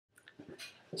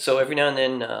So every now and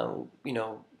then,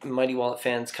 Mighty Wallet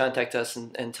fans contact us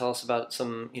and tell us about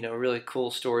some, really cool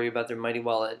story about their Mighty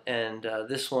Wallet. And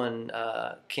this one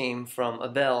came from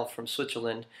Abel from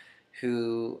Switzerland,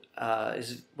 who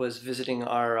was visiting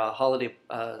our holiday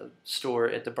store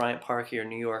at the Bryant Park here in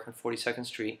New York on 42nd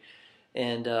Street.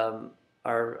 And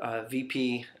our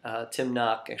VP, Tim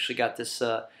Knock, actually got this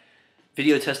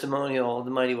video testimonial of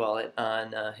the Mighty Wallet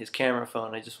on his camera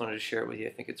phone. I just wanted to share it with you.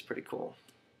 I think it's pretty cool.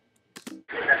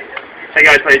 Hey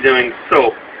guys, how you doing?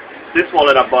 So, this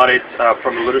wallet I bought it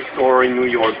from a little store in New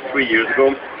York 3 years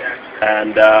ago,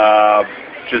 and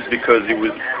just because it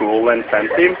was cool and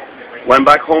fancy. Went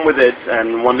back home with it,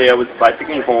 and one day I was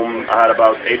bicycling home. I had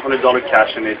about $800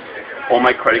 cash in it, all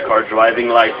my credit card, driving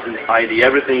license, ID,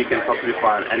 everything you can possibly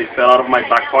find, and it fell out of my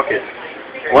back pocket.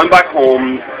 Went back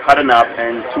home, had a nap,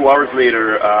 and 2 hours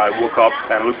later I woke up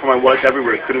and looked for my wallet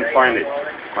everywhere, couldn't find it.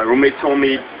 My roommate told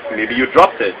me, maybe you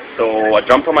dropped it. So I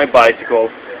jumped on my bicycle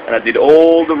and I did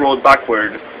all the road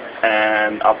backward,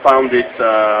 and I found it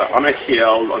on a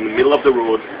hill on the middle of the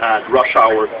road at rush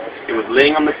hour. It was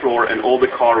laying on the floor and all the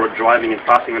cars were driving and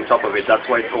passing on top of it. That's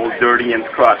why it's all dirty and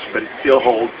scratched, but it still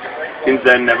holds. Since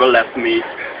then, never left me,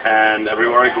 and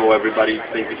everywhere I go, everybody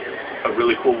thinks it's a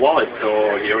really cool wallet.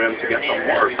 So here I am to get some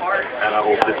more, and I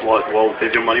hope this wallet will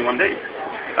save your money one day.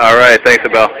 All right, thanks,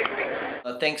 Abel.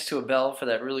 Thanks to Abel for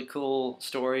that really cool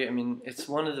story. I mean, it's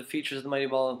one of the features of the Mighty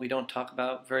Wallet we don't talk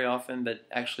about very often, but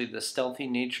actually the stealthy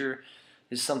nature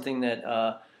is something that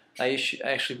I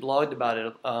actually blogged about it.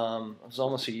 It was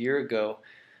almost a year ago,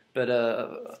 but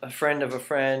a friend of a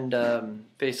friend,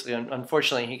 basically,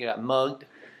 unfortunately, he got mugged,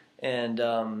 and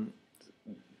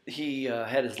he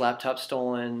had his laptop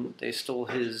stolen. They stole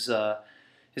his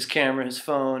camera, his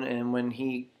phone, and when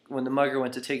the mugger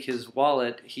went to take his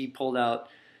wallet, he pulled out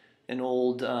an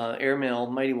old airmail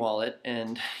Mighty Wallet,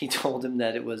 and he told him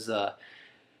that it was a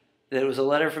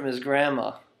letter from his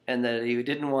grandma, and that he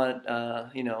didn't want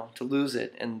to lose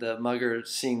it. And the mugger,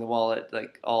 seeing the wallet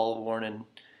like all worn in,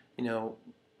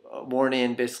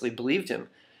 basically believed him,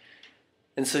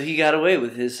 and so he got away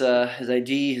with his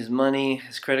ID, his money,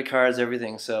 his credit cards,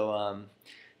 everything. So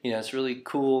it's a really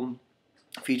cool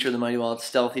feature of the Mighty Wallet,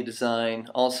 stealthy design.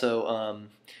 Also,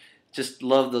 just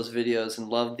love those videos and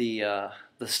love the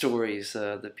stories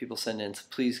that people send in. So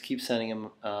please keep sending them.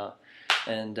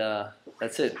 And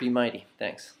that's it. Be mighty.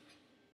 Thanks.